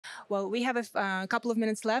Well, we have a couple of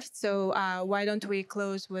minutes left, so why don't we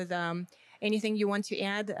close with anything you want to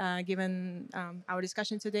add, given our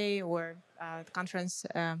discussion today or the conference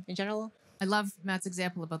in general? I love Matt's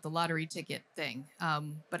example about the lottery ticket thing,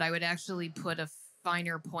 but I would actually put a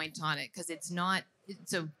finer point on it because it's not.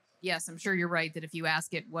 So yes, I'm sure you're right that if you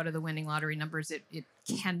ask it, what are the winning lottery numbers, it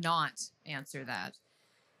cannot answer that.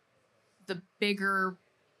 The bigger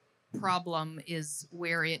problem is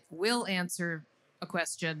where it will answer a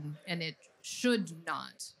question and it should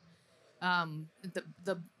not.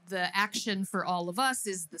 The action for all of us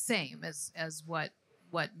is the same as what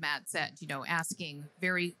Matt said. You know, asking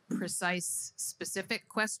very precise, specific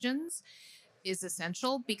questions is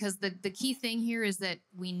essential because the key thing here is that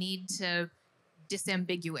we need to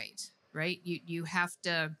disambiguate, right? You have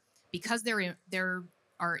to, because there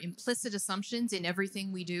are implicit assumptions in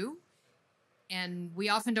everything we do. And we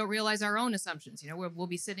often don't realize our own assumptions. You know, we'll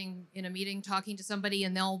be sitting in a meeting talking to somebody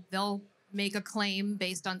and they'll make a claim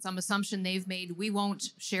based on some assumption they've made. We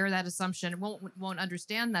won't share that assumption, won't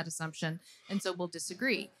understand that assumption, and so we'll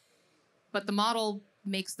disagree. But the model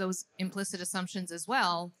makes those implicit assumptions as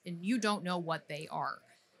well, and you don't know what they are.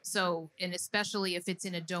 So, and especially if it's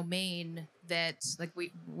in a domain that, like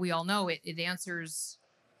we all know, it answers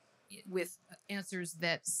with answers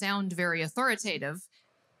that sound very authoritative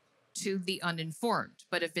to the uninformed.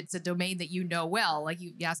 But if it's a domain that you know well, like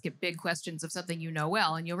you ask it big questions of something you know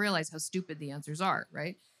well, and you'll realize how stupid the answers are,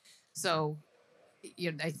 right? So,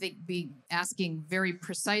 you know, I think asking very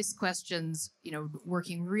precise questions, you know,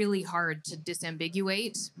 working really hard to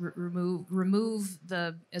disambiguate, remove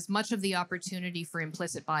as much of the opportunity for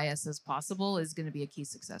implicit bias as possible is going to be a key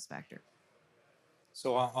success factor.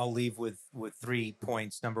 So I'll leave with 3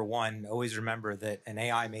 points. Number one, always remember that an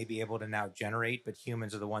AI may be able to now generate, but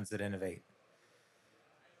humans are the ones that innovate.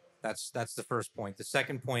 That's the first point. The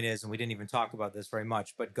second point is, and we didn't even talk about this very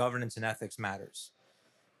much, but governance and ethics matters.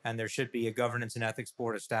 And there should be a governance and ethics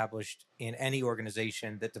board established in any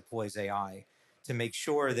organization that deploys AI to make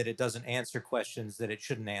sure that it doesn't answer questions that it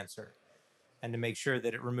shouldn't answer, and to make sure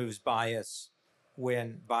that it removes bias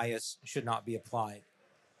when bias should not be applied,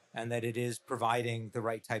 and that it is providing the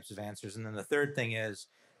right types of answers. And then the third thing is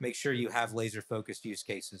make sure you have laser focused use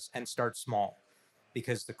cases and start small,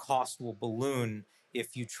 because the cost will balloon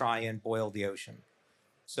if you try and boil the ocean.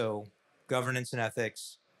 So governance and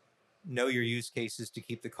ethics, know your use cases to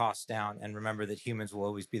keep the costs down, and remember that humans will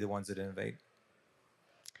always be the ones that innovate.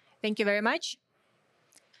 Thank you very much.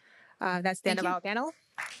 That's the end of our panel.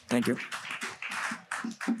 Thank you.